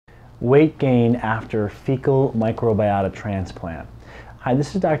weight gain after fecal microbiota transplant. Hi,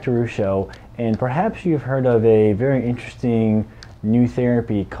 this is Dr. Ruscio, and perhaps you've heard of a very interesting new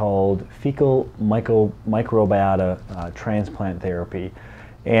therapy called fecal microbiota transplant therapy.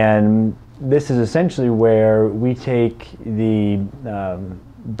 And this is essentially where we take the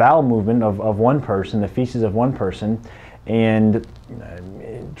bowel movement of one person, the feces of one person, and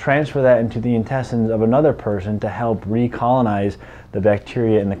transfer that into the intestines of another person to help recolonize the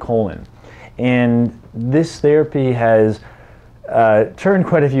bacteria in the colon. And this therapy has turned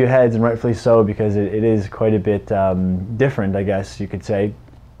quite a few heads, and rightfully so, because it is quite a bit different, I guess you could say.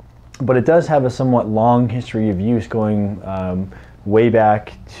 But it does have a somewhat long history of use, going way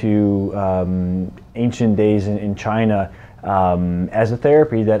back to ancient days in China, as a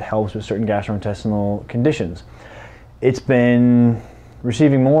therapy that helps with certain gastrointestinal conditions. It's been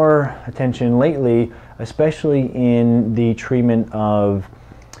receiving more attention lately, especially in the treatment of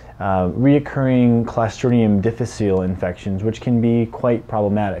reoccurring Clostridium difficile infections, which can be quite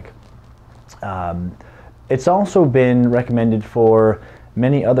problematic. It's also been recommended for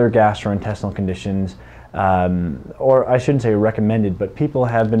many other gastrointestinal conditions, or I shouldn't say recommended, but people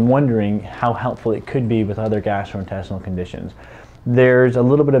have been wondering how helpful it could be with other gastrointestinal conditions. There's a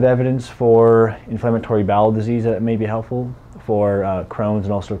little bit of evidence for inflammatory bowel disease that may be helpful for Crohn's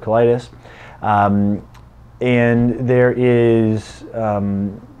and ulcerative colitis. And there is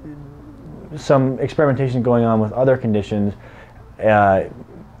some experimentation going on with other conditions. The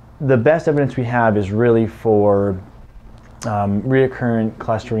best evidence we have is really for reoccurrent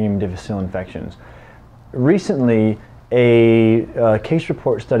Clostridium difficile infections. Recently, a case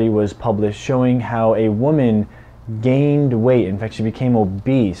report study was published showing how a woman gained weight, in fact she became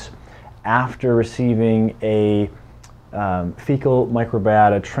obese, after receiving a fecal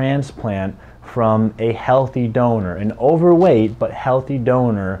microbiota transplant from a healthy donor. An overweight but healthy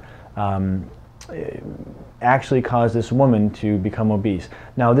donor actually caused this woman to become obese.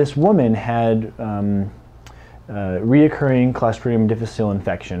 Now, this woman had reoccurring Clostridium difficile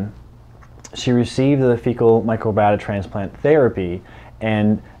infection. She received the fecal microbiota transplant therapy,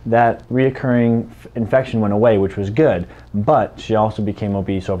 and that reoccurring infection went away, which was good, but she also became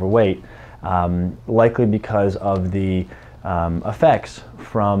obese, overweight, likely because of the effects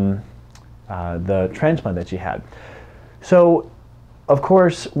from the transplant that she had. So, of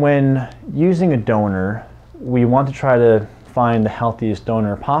course, when using a donor, we want to try to find the healthiest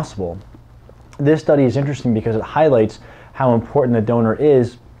donor possible. This study is interesting because it highlights how important the donor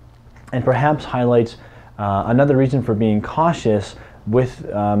is, and perhaps highlights another reason for being cautious with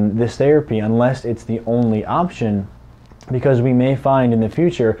this therapy, unless it's the only option, because we may find in the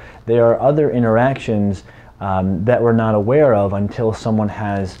future there are other interactions that we're not aware of until someone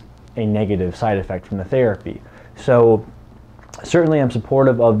has a negative side effect from the therapy. So certainly I'm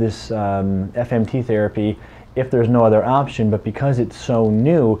supportive of this FMT therapy if there's no other option, but because it's so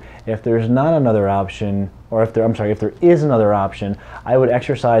new, if there's not another option, or if there is another option, I would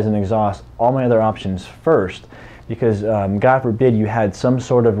exercise and exhaust all my other options first, because God forbid you had some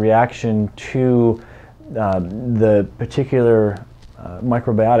sort of reaction to the particular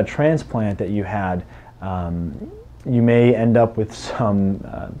microbiota transplant that you had. You may end up with some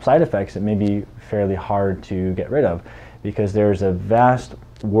side effects that may be fairly hard to get rid of, because there's a vast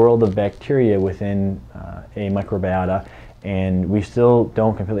world of bacteria within a microbiota, and we still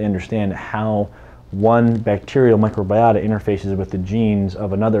don't completely understand how one bacterial microbiota interfaces with the genes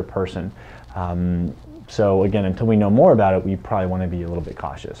of another person. So again, until we know more about it, we probably want to be a little bit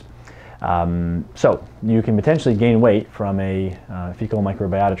cautious. So you can potentially gain weight from a fecal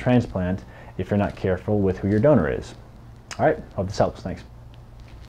microbiota transplant if you're not careful with who your donor is. All right, hope this helps. Thanks.